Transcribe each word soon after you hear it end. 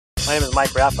My name is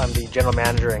Mike Rapp. I'm the General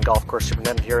Manager and Golf Course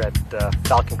Superintendent here at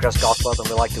Falcon Crest Golf Club, and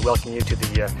we'd like to welcome you to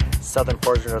the southern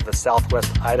portion of the Southwest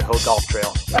Idaho Golf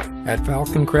Trail. At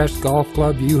Falcon Crest Golf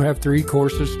Club, you have 3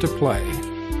 courses to play.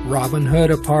 Robin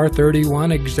Hood, a par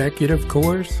 31 executive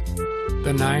course,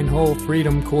 the 9-hole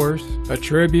Freedom Course, a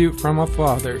tribute from a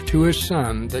father to his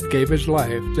son that gave his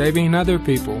life saving other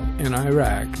people in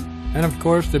Iraq, and of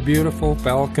course the beautiful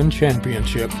Falcon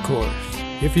Championship Course.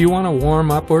 If you want to warm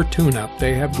up or tune up,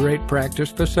 they have great practice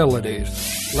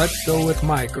facilities. Let's go with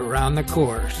Mike around the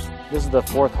course. This is the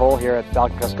 4th hole here at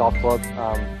Falcon Crest Golf Club.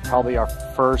 Probably our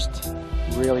first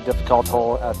really difficult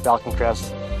hole at Falcon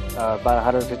Crest. About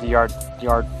 150 yard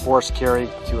force carry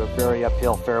to a very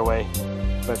uphill fairway,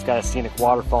 but it's got a scenic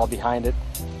waterfall behind it.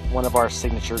 One of our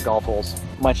signature golf holes.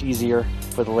 Much easier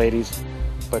for the ladies,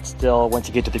 but still, once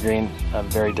you get to the green, a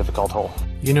very difficult hole.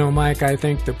 You know, Mike, I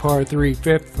think the par 3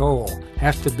 5th hole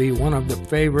has to be one of the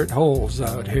favorite holes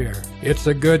out here. It's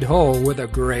a good hole with a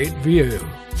great view.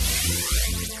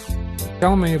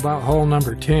 Tell me about hole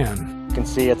number 10. You can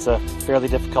see it's a fairly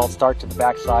difficult start to the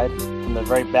backside. From the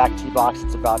very back tee box,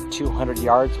 it's about 200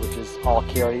 yards, which is all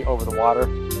carry over the water.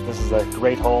 This is a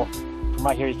great hole. From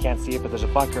right here you can't see it, but there's a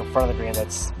bunker in front of the green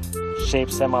that's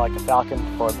shaped semi like a falcon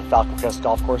for the Falcon Crest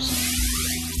Golf Course.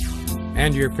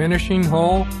 And your finishing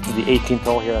hole? This is the 18th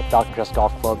hole here at Falcon Crest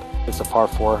Golf Club. It's a par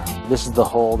 4. This is the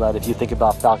hole that if you think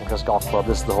about Falcon Crest Golf Club,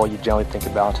 this is the hole you generally think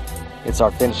about. It's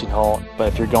our finishing hole, but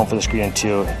if you're going for the screen in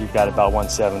 2, you've got about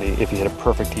 170 if you hit a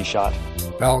perfect tee shot.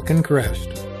 Falcon Crest,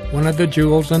 one of the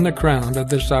jewels in the crown of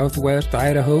the Southwest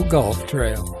Idaho Golf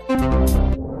Trail.